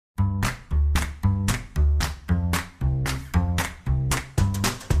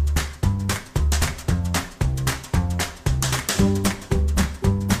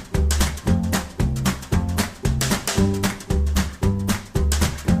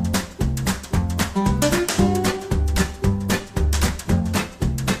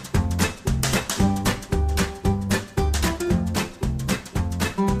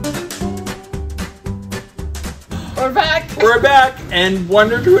back, and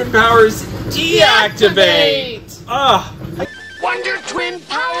Wonder Twin Powers deactivate. Ah. Wonder Twin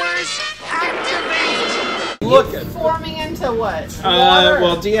Powers activate. Look at forming into what? Water?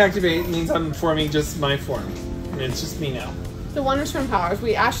 Well, deactivate means I'm forming just my form. And it's just me now. The Wonder Twin Powers.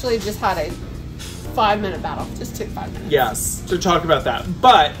 We actually just had a 5-minute battle. Just took 5 minutes. Yes, to talk about that.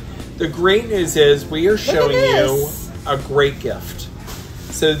 But the great news is we are showing you a great gift.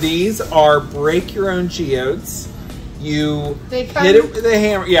 So these are break your own geodes. You hit it with a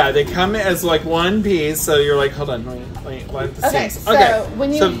hammer. Yeah, they come as like one piece. So you're like, hold on, wait, let the okay, scenes. so okay,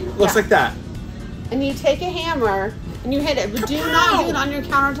 when you, so looks like that. And you take a hammer and you hit it, but do not do it on your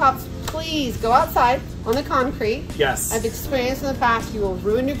countertops. Please go outside on the concrete. Yes. I've experienced in the past, you will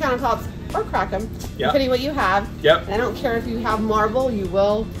ruin your countertops or crack them, yep. depending what you have. Yep. And I don't care if you have marble, you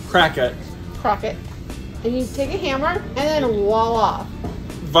will crack it. Crack it. And you take a hammer and then voila.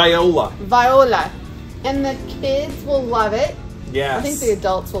 Viola. Viola. And the kids will love it. Yes. I think the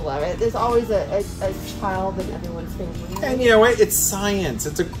adults will love it. There's always a child in everyone's family. And you know what? It's science.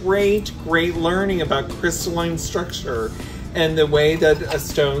 It's a great learning about crystalline structure and the way that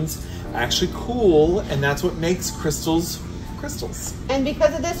stones actually cool, and that's what makes crystals crystals. And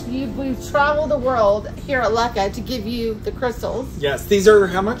because of this, we've traveled the world here at Lekka to give you the crystals. Yes. These are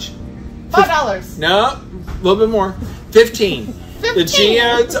how much? $5. No, a little bit more. 15. 15. The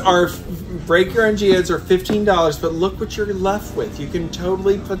geodes are, break your own geodes are $15, but look what you're left with. You can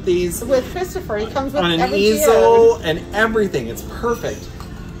totally put these with Christopher. He comes with on an every easel geode. and everything. It's perfect.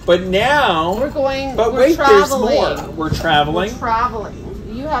 But now we're going. But we're wait, traveling. there's more. We're traveling. We're traveling.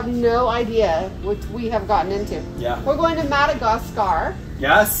 You have no idea what we have gotten into. Yeah. We're going to Madagascar.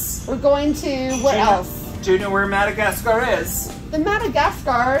 Yes. We're going to what else? Do you know where Madagascar is? The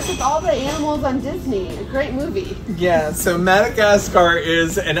Madagascar is with all the animals on Disney. A great movie. Yeah, so Madagascar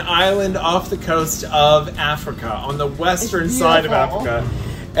is an island off the coast of Africa, on the western side of Africa.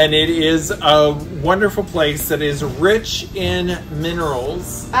 And it is a wonderful place that is rich in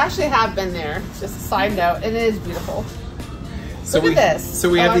minerals. I actually have been there, just a side note, and it is beautiful. So Look at this. So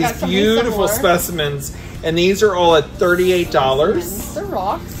we have these beautiful specimens, and these are all at $38. They're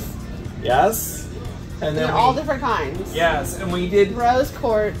rocks. Yes. And then they're all different kinds. Yes, and we did rose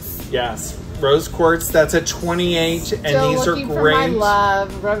quartz. Yes, rose quartz. That's at $28, and these are great. For my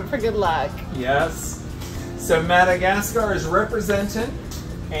love, rub it for good luck. Yes. So Madagascar is represented,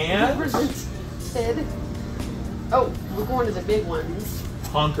 and represented. Oh, we're going to the big ones.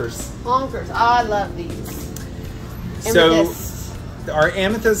 Honkers. Honkers. Oh, I love these. So our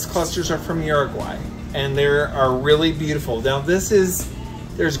amethyst clusters are from Uruguay, and they are really beautiful. Now this is.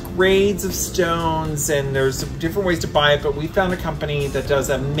 There's grades of stones and there's different ways to buy it, but we found a company that does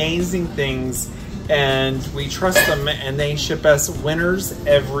amazing things and we trust them, and they ship us winners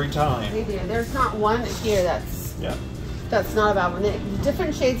every time. They do. There's not one here that's not a bad one.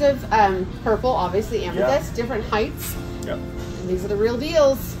 Different shades of purple, obviously amethyst, different heights. Yep. And these are the real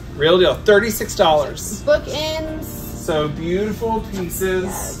deals. Real deal, $36. Bookends. So beautiful pieces.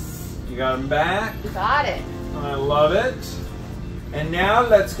 Yes. You got them back. You got it. I love it. And now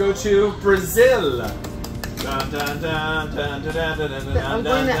let's go to Brazil. Dun, dun, dun, dun, dun, dun, dun, dun,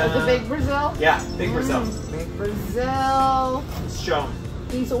 dun, the big Brazil? Yeah, big Brazil. Big Brazil. Let's show them.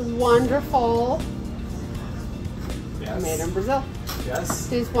 These are wonderful. Yes. Made in Brazil. Yes.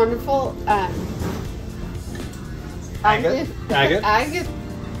 These wonderful agate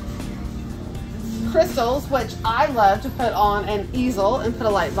crystals, which I love to put on an easel and put a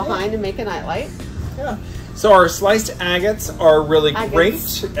light behind and make a night light. Yeah. So our sliced agates are really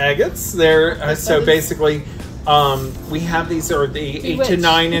great agates. They're so basically we have these are the 8 to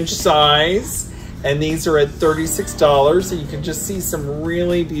 9 inch size, and these are at $36. And you can just see some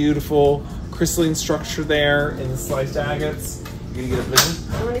really beautiful crystalline structure there in the sliced agates. You gonna get a blue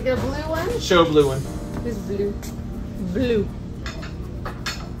one? You want to get a blue one? Show a blue one. This is blue. Blue.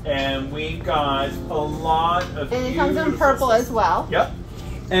 And we got a lot of. And it comes in purple as well. Yep.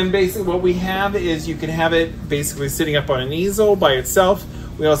 And basically what we have is you can have it basically sitting up on an easel by itself.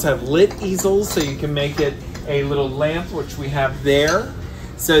 We also have lit easels, so you can make it a little lamp, which we have there.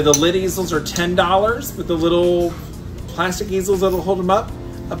 So the lit easels are $10, but the little plastic easels that'll hold them up,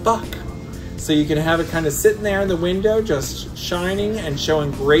 $1. So you can have it kind of sitting there in the window, just shining and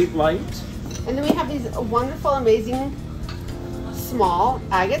showing great light. And then we have these wonderful, amazing small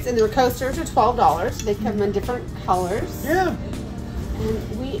agates, and their coasters are $12. They come in different colors. Yeah.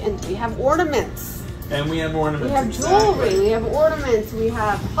 And we have ornaments. And we have ornaments. We have jewelry. We have ornaments. We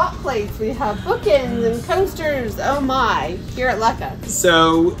have hot plates. We have bookends and coasters. Oh my! Here at Lekka.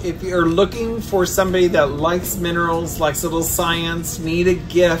 So if you're looking for somebody that likes minerals, likes a little science, need a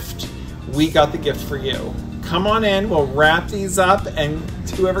gift, we got the gift for you. come on in, we'll wrap these up, and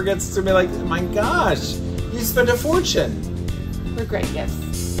whoever gets to be like, my gosh, you spent a fortune. They're great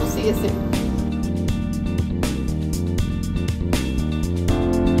gifts. We'll see you soon.